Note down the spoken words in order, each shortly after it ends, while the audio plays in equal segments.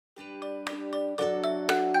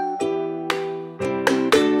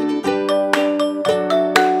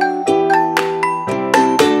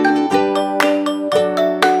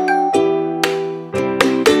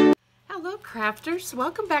crafters,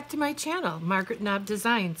 welcome back to my channel, Margaret Knob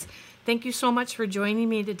Designs. Thank you so much for joining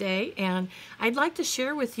me today, and I'd like to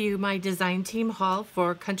share with you my design team haul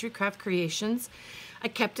for Country Craft Creations. I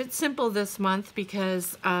kept it simple this month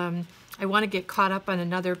because I want to get caught up on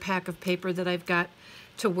another pack of paper that I've got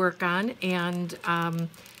to work on, and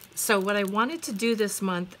so what I wanted to do this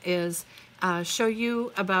month is show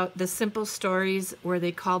you about the simple stories, where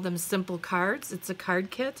they call them simple cards. It's a card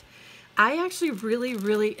kit. I actually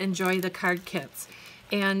really enjoy the card kits,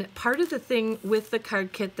 and part of the thing with the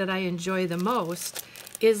card kit that I enjoy the most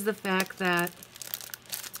is the fact that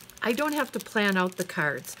I don't have to plan out the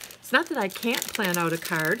cards. It's not that I can't plan out a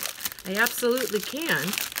card, I absolutely can,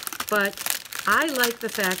 but I like the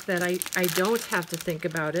fact that I don't have to think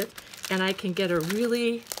about it, and I can get a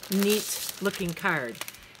really neat looking card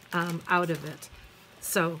out of it.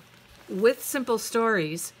 So with simple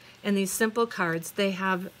stories and these simple cards, they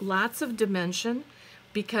have lots of dimension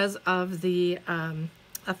because of the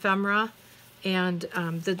ephemera and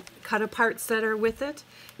the cut aparts that are with it.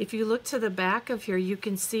 If you look to the back of here, you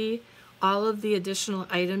can see all of the additional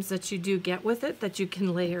items that you do get with it that you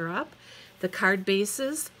can layer up, the card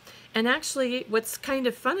bases. And actually what's kind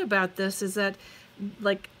of fun about this is that,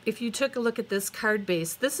 like, if you took a look at this card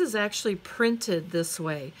base, this is actually printed this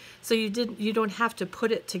way, so you don't have to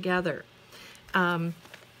put it together,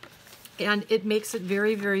 and it makes it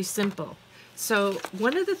very simple. So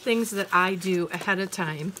one of the things that I do ahead of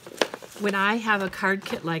time when I have a card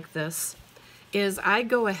kit like this is I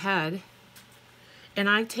go ahead and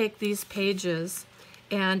I take these pages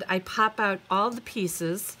and I pop out all the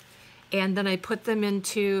pieces, and then I put them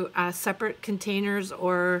into separate containers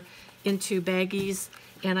or into baggies,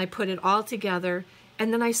 and I put it all together,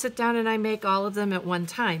 and then I sit down and I make all of them at one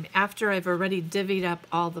time after I've already divvied up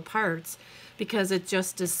all the parts, because it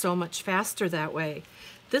just is so much faster that way.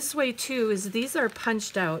 This way too is these are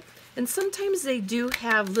punched out, and sometimes they do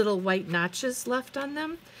have little white notches left on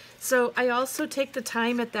them, so I also take the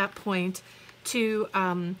time at that point to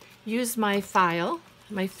use my file,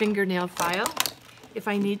 my fingernail file if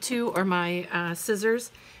I need to, or my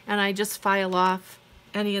scissors, and I just file off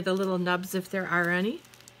any of the little nubs if there are any.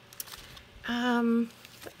 Let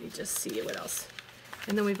me just see what else.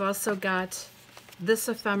 And then we've also got this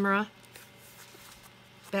ephemera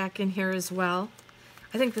back in here as well.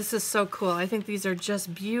 I think this is so cool. I think these are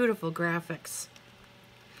just beautiful graphics.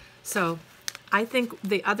 So I think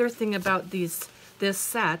the other thing about this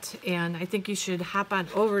set, and I think you should hop on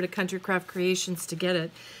over to Country Craft Creations to get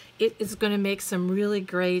it, it is going to make some really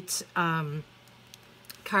great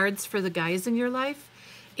cards for the guys in your life.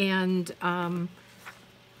 And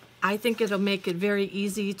I think it'll make it very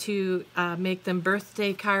easy to make them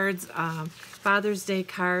birthday cards, Father's Day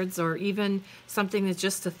cards, or even something that's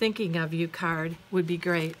just a thinking of you card would be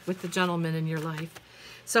great with the gentleman in your life.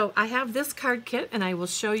 So I have this card kit, and I will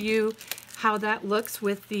show you how that looks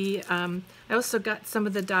with the, I also got some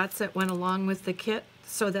of the dots that went along with the kit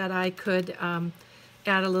so that I could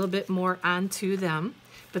add a little bit more onto them.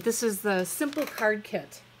 But this is the Simple Card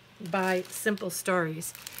Kit by Simple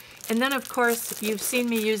Stories. And then of course you've seen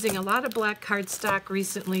me using a lot of black cardstock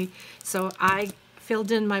recently, so I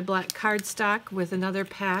filled in my black cardstock with another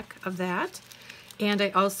pack of that, and I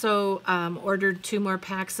also ordered 2 more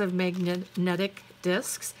packs of magnetic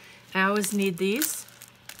discs. I always need these.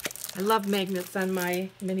 I love magnets on my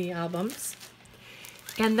mini albums.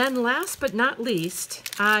 And then last but not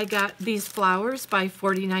least, I got these flowers by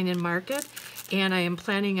 49 and Market, and I am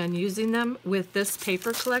planning on using them with this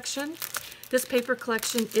paper collection. This paper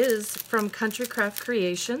collection is from Country Craft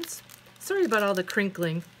Creations. Sorry about all the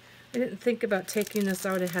crinkling. I didn't think about taking this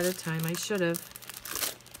out ahead of time. I should have.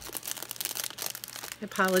 I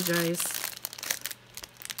apologize.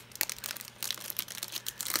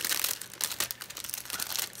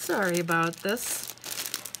 Sorry about this.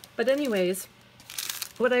 But anyways,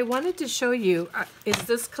 what I wanted to show you is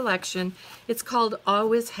this collection. It's called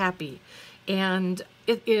Always Happy, and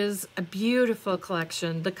it is a beautiful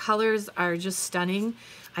collection. The colors are just stunning.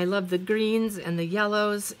 I love the greens and the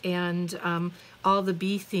yellows and all the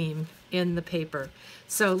bee theme in the paper.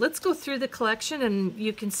 So let's go through the collection and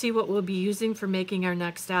you can see what we'll be using for making our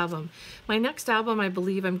next album. My next album, I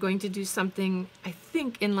believe I'm going to do something, I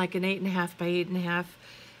think, in like an 8.5 by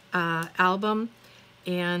 8.5 album,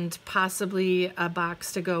 and possibly a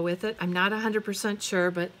box to go with it. I'm not 100% sure,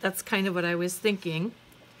 but that's kind of what I was thinking.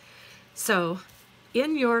 So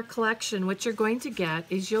in your collection, what you're going to get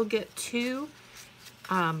is you'll get two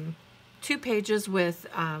pages with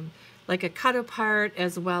like a cut apart,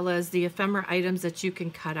 as well as the ephemera items that you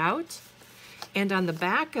can cut out. And on the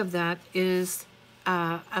back of that is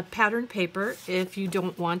a pattern paper if you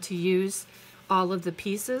don't want to use all of the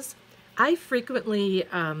pieces. I frequently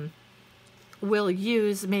will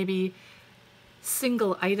use maybe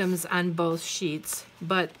single items on both sheets,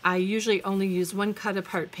 but I usually only use one cut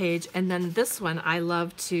apart page, and then this one I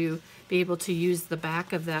love to be able to use the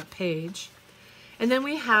back of that page. And then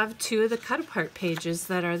we have two of the cut apart pages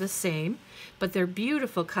that are the same, but they're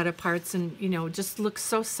beautiful cut aparts, and you know, just look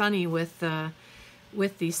so sunny with the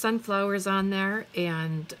sunflowers on there,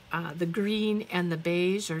 and the green and the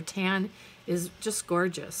beige or tan is just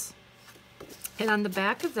gorgeous. And on the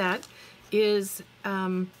back of that is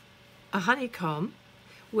a honeycomb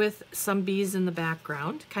with some bees in the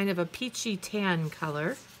background, kind of a peachy tan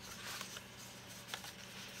color.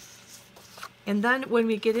 And then when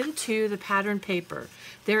we get into the pattern paper,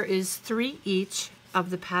 there is 3 each of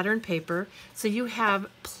the pattern paper, so you have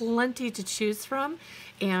plenty to choose from,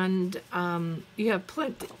 and you have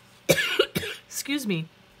plenty excuse me,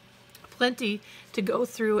 plenty to go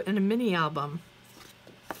in a mini album.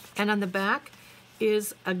 And on the back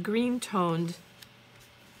is a green toned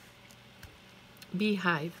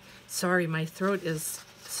beehive. Sorry, my throat is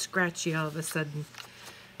scratchy all of a sudden.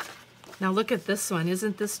 Now look at this one.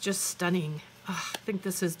 Isn't this just stunning? Oh, I think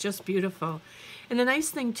this is just beautiful. And the nice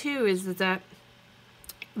thing too is that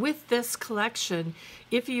with this collection,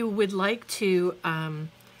 if you would like to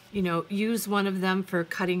you know, use one of them for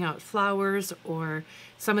cutting out flowers or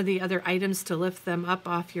some of the other items to lift them up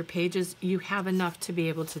off your pages, you have enough to be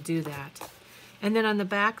able to do that. And then on the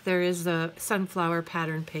back there is the sunflower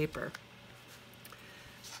pattern paper.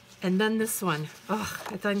 And then this one, oh,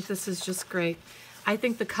 I think this is just great. I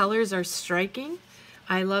think the colors are striking.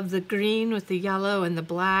 I love the green with the yellow and the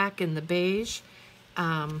black and the beige.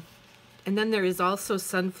 And then there is also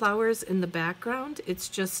sunflowers in the background. It's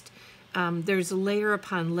just, there's layer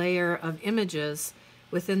upon layer of images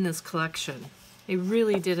within this collection. They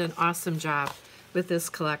really did an awesome job with this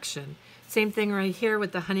collection. Same thing right here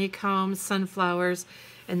with the honeycomb, sunflowers,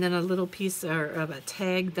 and then a little piece of a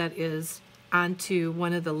tag that is onto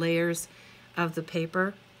one of the layers of the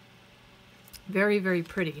paper. Very, very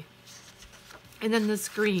pretty. And then this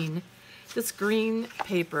green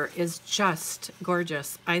paper is just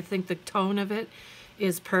gorgeous. I think the tone of it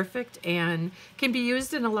is perfect and can be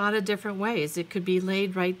used in a lot of different ways. It could be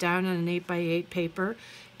laid right down on an 8x8 paper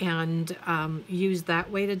and used that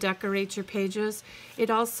way to decorate your pages.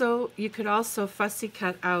 You could also fussy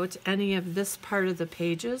cut out any of this part of the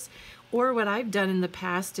pages. Or what I've done in the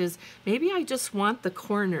past is maybe I just want the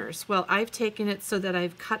corners. Well, I've taken it so that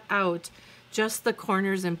I've cut out just the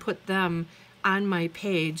corners and put them on my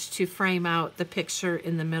page to frame out the picture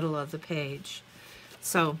in the middle of the page.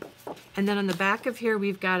 So, and then on the back of here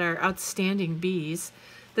we've got our outstanding bees.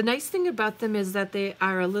 The nice thing about them is that they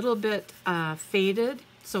are a little bit faded,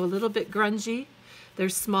 so a little bit grungy.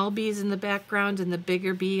 There's small bees in the background and the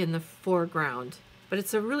bigger bee in the foreground. But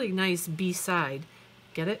it's a really nice bee side.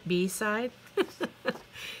 Get it? Bee side?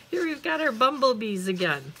 Here we've got our bumblebees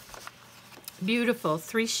again. Beautiful.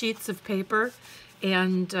 3 sheets of paper,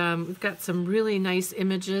 and we've got some really nice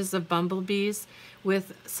images of bumblebees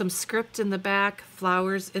with some script in the back,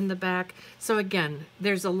 flowers in the back. So again,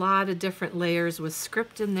 there's a lot of different layers with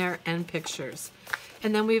script in there and pictures.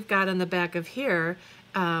 And then we've got on the back of here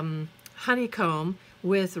honeycomb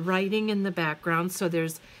with writing in the background. So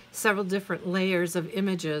there's several different layers of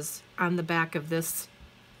images on the back of this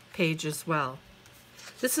page as well.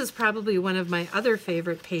 This is probably one of my other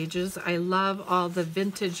favorite pages. I love all the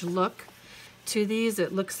vintage look to these.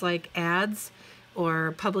 It looks like ads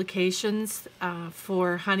or publications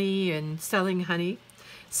for honey and selling honey.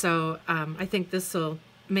 So I think this will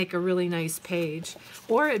make a really nice page.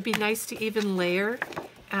 Or it'd be nice to even layer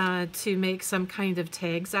to make some kind of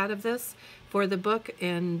tags out of this for the book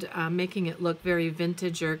and making it look very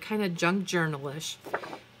vintage or kind of junk journalish.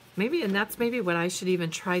 Maybe, and that's maybe what I should even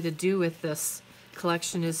try to do with this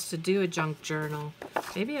collection, is to do a junk journal.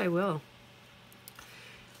 Maybe I will.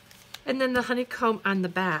 And then the honeycomb on the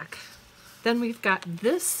back. Then we've got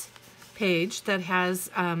this page that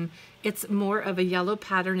has, it's more of a yellow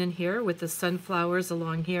pattern in here with the sunflowers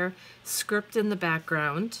along here, script in the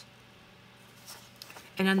background.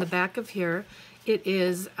 And on the back of here, it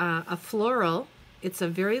is a floral. It's a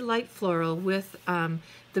very light floral with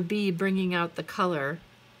the bee bringing out the color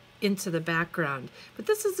into the background. But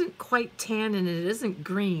this isn't quite tan and it isn't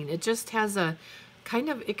green. It just has a kind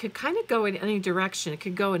of, it could kind of go in any direction. It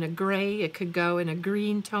could go in a gray, it could go in a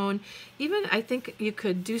green tone. Even I think you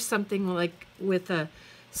could do something like with a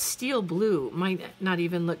steel blue. Might not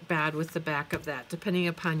even look bad with the back of that, depending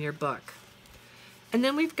upon your book. And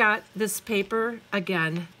then we've got this paper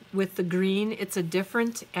again with the green. It's a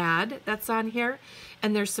different ad that's on here,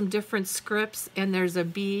 and there's some different scripts, and there's a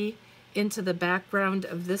bee into the background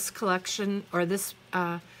of this collection, or this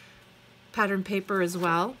pattern paper as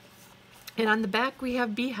well. And on the back we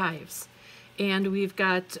have beehives, and we've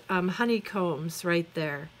got honeycombs right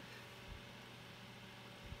there.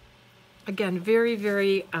 Again, very,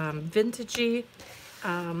 very vintagey,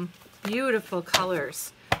 beautiful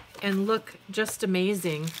colors, and look just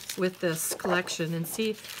amazing with this collection. And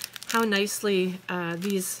see how nicely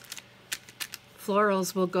these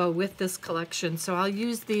florals will go with this collection. So I'll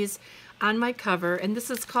use these on my cover, and this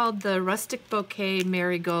is called the Rustic Bouquet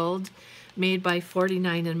Marigold, made by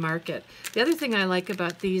 49 and Market. The other thing I like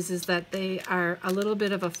about these is that they are a little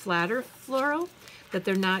bit of a flatter floral, that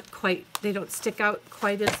they're not quite, they don't stick out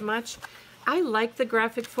quite as much. I like the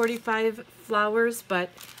Graphic 45 flowers, but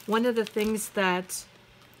one of the things that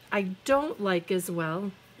I don't like as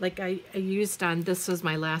well, like I used on, this was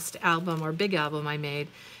my last album or big album I made,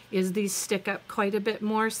 is these stick up quite a bit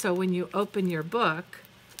more. So when you open your book,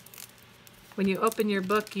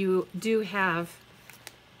 you do have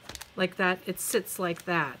like that, it sits like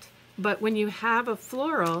that. But when you have a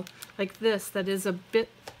floral like this that is a bit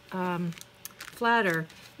flatter,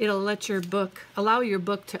 it'll let your book, allow your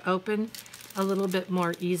book to open a little bit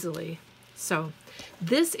more easily. So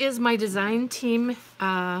this is my design team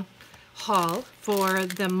haul for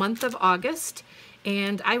the month of August,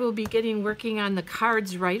 and I will be working on the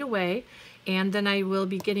cards right away, and then I will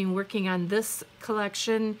be working on this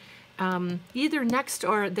collection either next,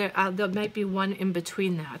 or there might be one in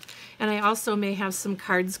between that. And I also may have some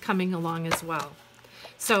cards coming along as well.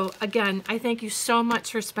 So again, I thank you so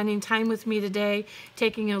much for spending time with me today,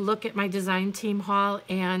 taking a look at my design team haul,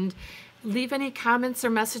 and leave any comments or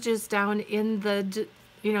messages down in the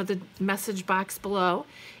the message box below.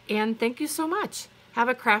 And thank you so much. Have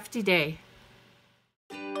a crafty day.